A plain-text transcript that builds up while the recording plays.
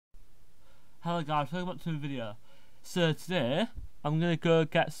Hello guys, welcome back to the video. So today I'm gonna go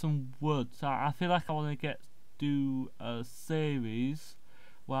get some wood. So I feel like I want to do a series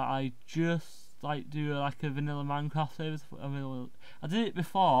where I just do like a vanilla Minecraft series. I did it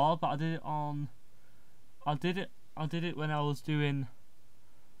before, but I did it when I was doing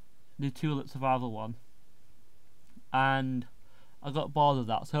the Tulip Survival one, and I got bored of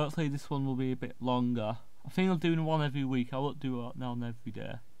that. So hopefully this one will be a bit longer. I think I'm doing one every week. I won't do one every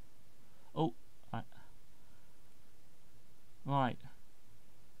day. Oh, right.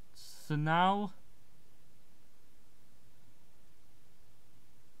 So now,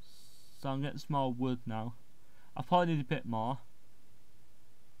 I'm getting some more wood now. I probably need a bit more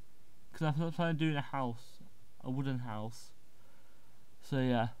because I'm planning on doing a wooden house. So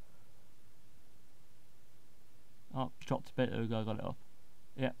yeah. Oh, dropped a bit. There we go. Got it up.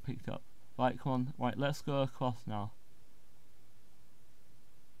 Yeah, picked up. Right, come on. Right, let's go across now.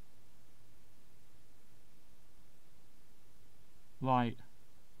 Right.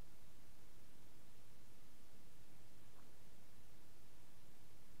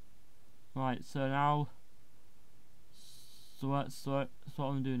 Right, so now, so what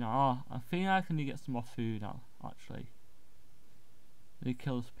I'm doing now? Oh, I think I can get some more food now. Actually, they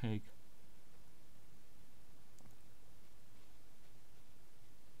kill this pig.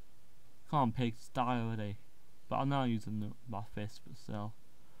 Come on, pigs, die already. But I'm now using my fist, but still.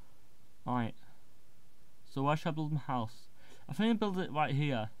 Right. So where should I build my house? I think I build it right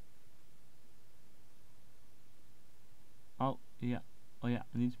here. Oh yeah. Oh yeah,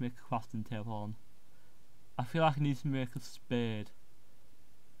 I need to make a crafting table on. I feel like I need to make a spade.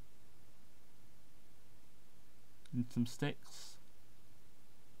 And some sticks.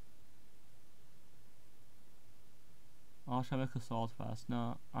 Or should I make a sword first?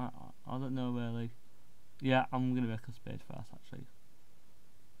 No, I don't know really. Yeah, I'm gonna make a spade first actually.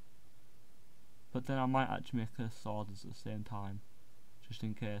 But then I might actually make a sword at the same time. Just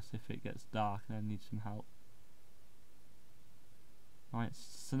in case if it gets dark and I need some help. Right,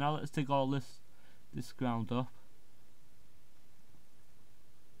 so now let's dig all this ground up.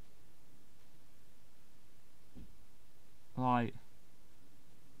 Right.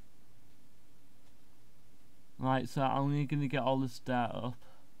 Right, so I'm only gonna get all this dirt up.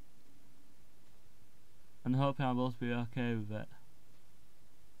 And hoping I will be okay with it.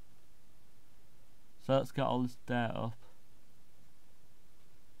 So let's get all this dirt up.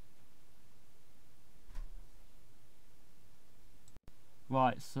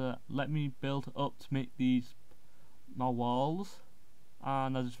 Right, so let me build up to make my walls,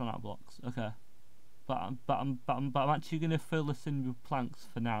 and I just ran out of blocks. Okay, but I'm actually gonna fill this in with planks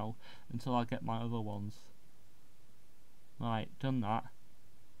for now until I get my other ones. Right, done that.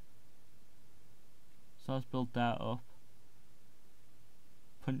 So let's build that up.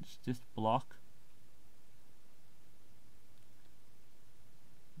 Punch this block.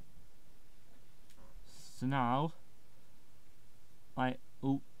 So now, right,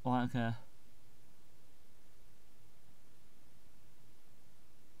 oh, right, okay.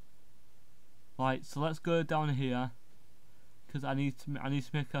 Right, so let's go down here, because I need to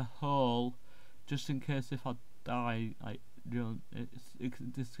make a hole, just in case if I die, like, you know,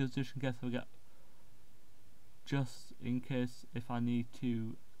 just in case I get, just in case if I need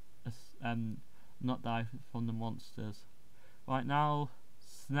to, not die from the monsters. Right now,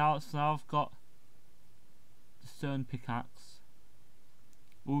 so now I've got the stone pickaxe.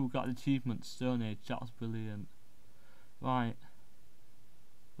 Ooh, got the achievement Stone Age. That's brilliant. Right,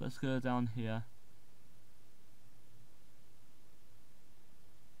 let's go down here.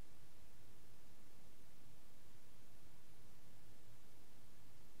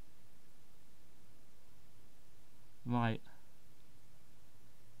 Right.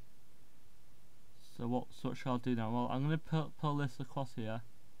 So what shall I do now? Well, I'm gonna pull this across here,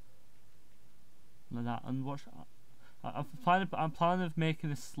 like that, and watch. I'm planning of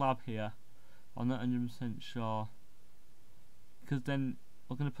making a slab here. I'm not 100% sure, because then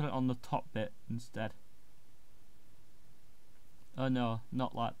we're gonna put it on the top bit instead. Oh no,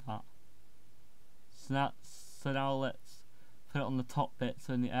 not like that. So now let's put it on the top bit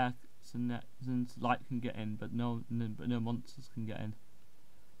so in the air, so light can get in, but no monsters can get in.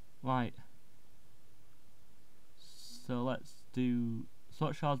 Right. So let's do. So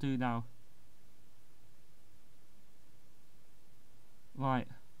what shall I do now? Right.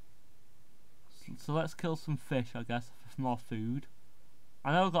 So let's kill some fish, I guess, for more food.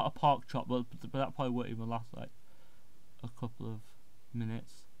 I know I've got a pork chop, but that probably won't even last like a couple of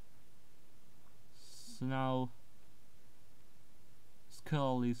minutes. So now let's kill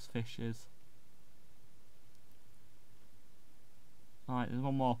all these fishes. Alright, there's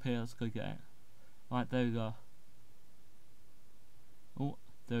one more up here, let's go get it. Right, there we go. Oh,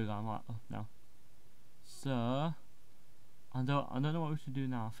 there we go. I'm right up now. So I don't know what we should do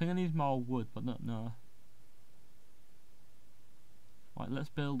now. I think I need more wood, but not no. Right, let's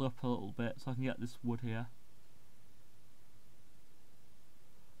build up a little bit so I can get this wood here.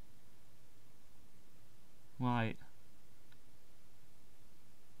 Right.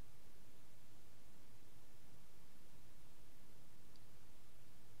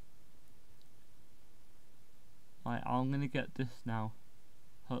 Right, I'm gonna get this now.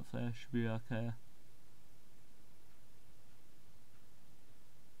 Hopefully I should be okay.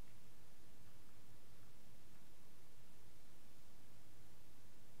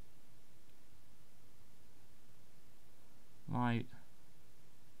 Right.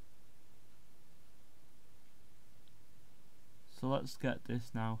 So let's get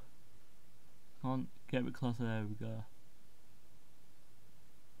this now. Come on, get a bit closer, there we go.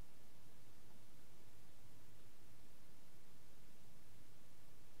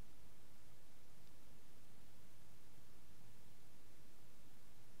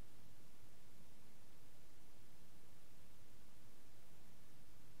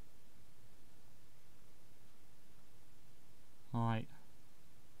 Right.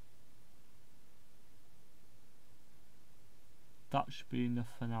 That should be enough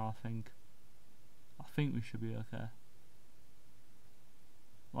for now, I think. I think we should be okay.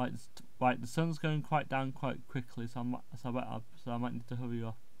 Right, the sun's going quite down quite quickly, so I might need to hurry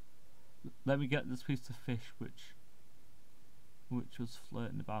up. Let me get this piece of fish which was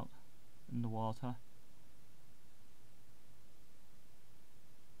floating about in the water.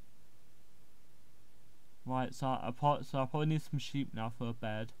 Right, so I probably need some sheep now for a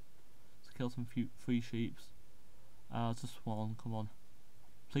bed. To kill some 3 sheeps. Just one. Come on.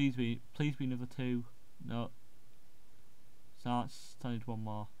 Please be another 2. No. So I need 1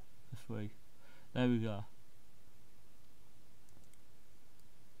 more for 3. There we go.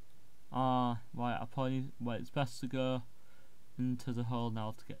 Right. I probably need. Wait. It's best to go into the hole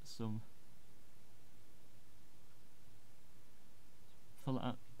now to get some. Fill it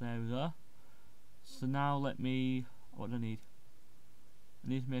up. There we go. So now let me. What do I need? I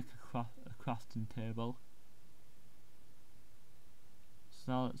need to make a crafting table.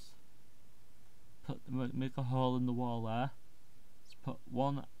 So now let's make a hole in the wall there. Let's put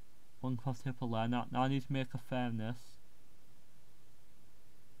one crafting table there. Now I need to make a furnace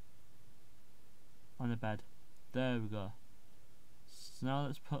and a bed. There we go. So now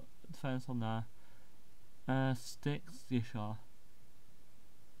let's put the furnace on there. Sticks, yeah, sure.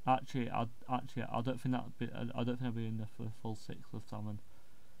 Actually, I don't think that'll be enough for a full 6 with salmon.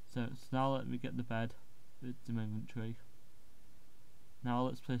 So now let me get the bed with the inventory. Now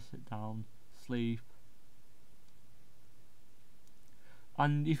let's place it down, sleep.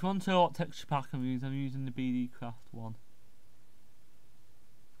 And if you want to know what texture pack I'm using the BD Craft one.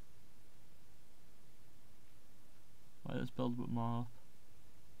 Right, let's build a bit more up.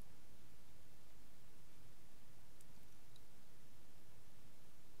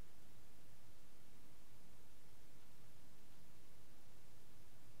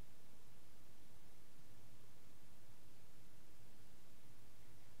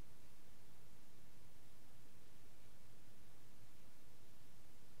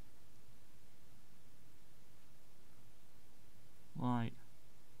 Right,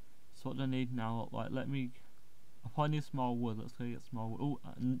 so what do I need now? Like, I probably need some more wood. Let's go get some more wood. Oh,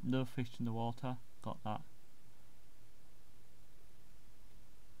 another fish in the water. Got that.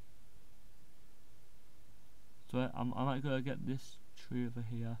 So I might go get this tree over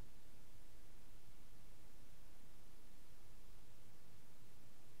here.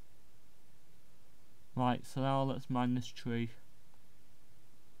 Right, so now let's mine this tree.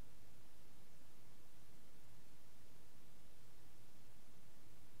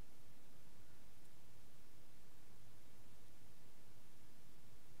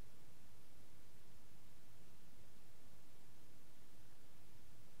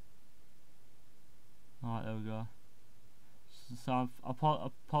 Right, there we go. So I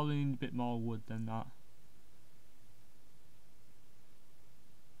probably need a bit more wood than that.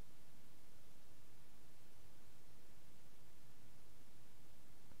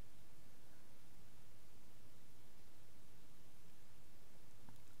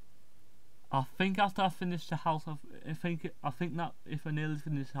 I think after I finish the house, I think that if I nearly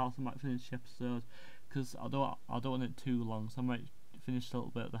finish the house, I might finish the episode, because I don't want it too long. So I might finish a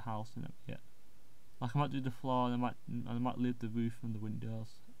little bit of the house and yeah. Like I might do the floor, and I might leave the roof and the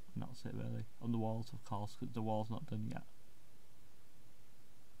windows, and that's it really. On the walls, of course, because the wall's not done yet.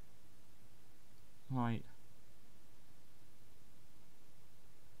 Right.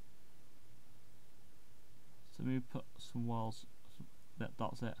 So let me put some walls.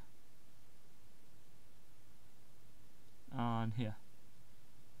 That's it. And here.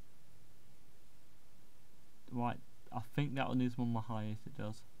 Right, I think that one needs one more height. It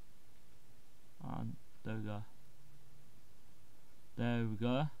does. And there we go. There we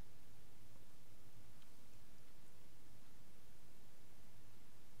go.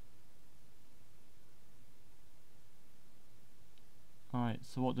 Alright,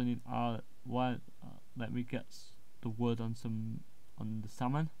 so what do I need? Let me get the wood on the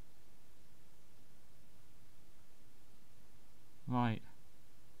salmon. Right.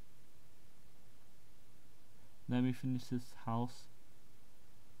 Let me finish this house.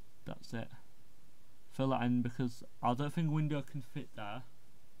 That's it. Fill that in because I don't think a window can fit there.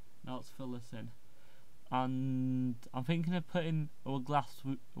 Now let's fill this in. And I'm thinking of putting a glass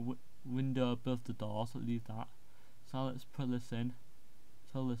window above the door, so leave that. So let's put this in.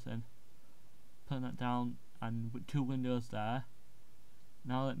 Fill this in. Put that down, and with 2 windows there.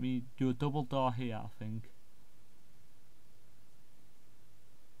 Now let me do a double door here, I think.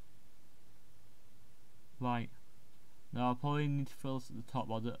 Right. Now I probably need to fill this at the top,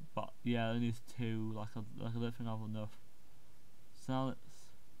 but yeah, I need 2. Like I don't think I have enough. So now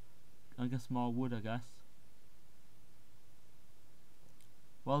I guess more wood. I guess.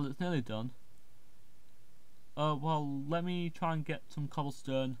 Well, it's nearly done. Well, let me try and get some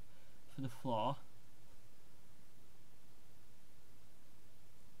cobblestone for the floor.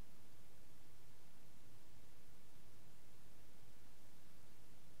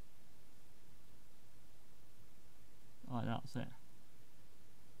 Alright, that's it.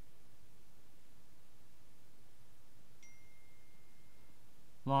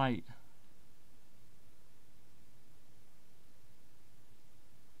 Right.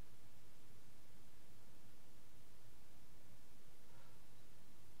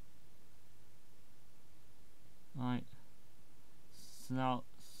 Right. So now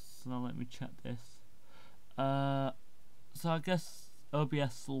let me check this. So I guess OBS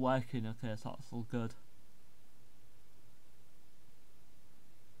is still working. Okay, so that's all good.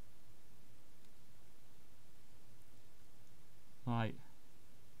 Right.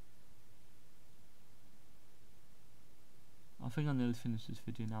 I think I nearly finished this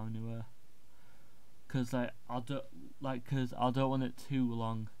video now anyway. Cause I don't want it too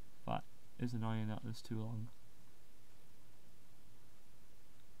long. But it's annoying that it's too long.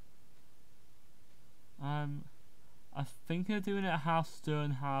 I think I'm doing it half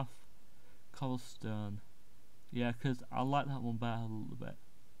stone, half cobblestone. Yeah, cause I like that one better a little bit.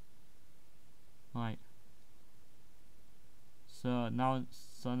 Right. So now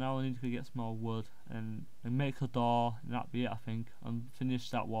I need to get some more wood and make a door, and that'll be it. I think and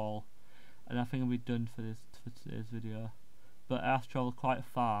finish that wall, and I think I'll be done for today's video. But I have to travel quite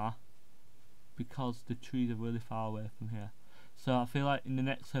far because the trees are really far away from here. So I feel like in the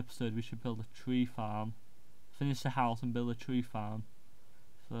next episode we should build a tree farm, finish the house and build a tree farm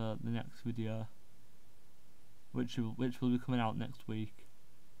for the next video, which will be coming out next week.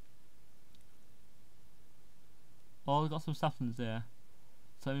 Oh, we've got some saplings there,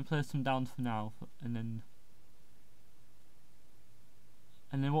 so let me place them down for now, and then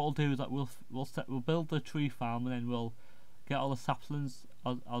what we'll do is that we'll build the tree farm, and then we'll get all the saplings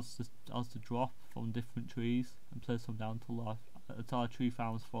as the drop from different trees and place them down until our tree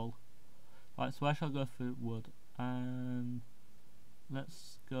farm is full. Right, so where shall I go for wood?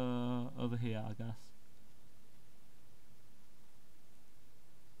 Let's go over here, I guess.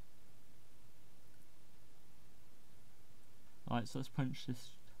 Alright, so let's punch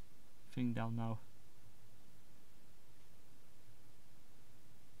this thing down now.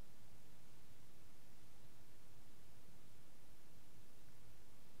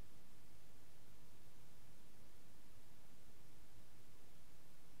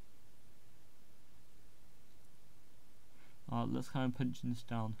 Alright, let's kind of punch this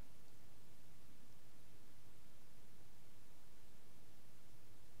down.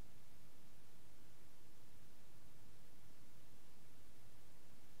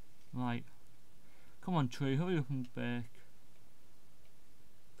 Right. Come on, tree, hurry up and bake.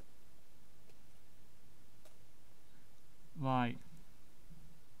 Right.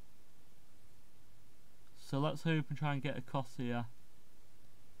 So let's hurry up and try and get across here.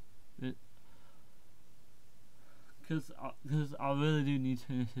 Because I really do need to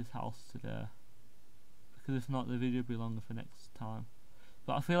finish this house today. Because if not, the video will be longer for next time.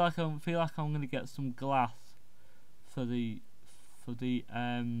 But I feel like I'm gonna get some glass for the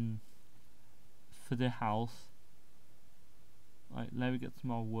house. Right, let me get some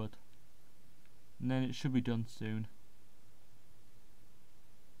more wood, and then it should be done soon.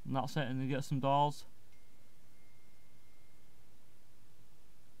 And that's it. And then get some doors.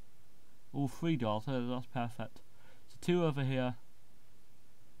 Oh, 3 doors, that's perfect. So 2 over here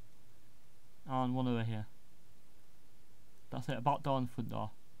and 1 over here. That's it, a back door and front door.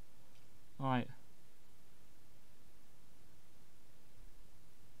 Right.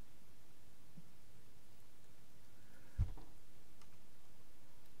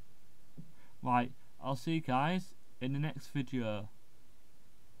 Right, I'll see you guys in the next video.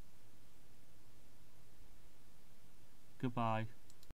 Goodbye.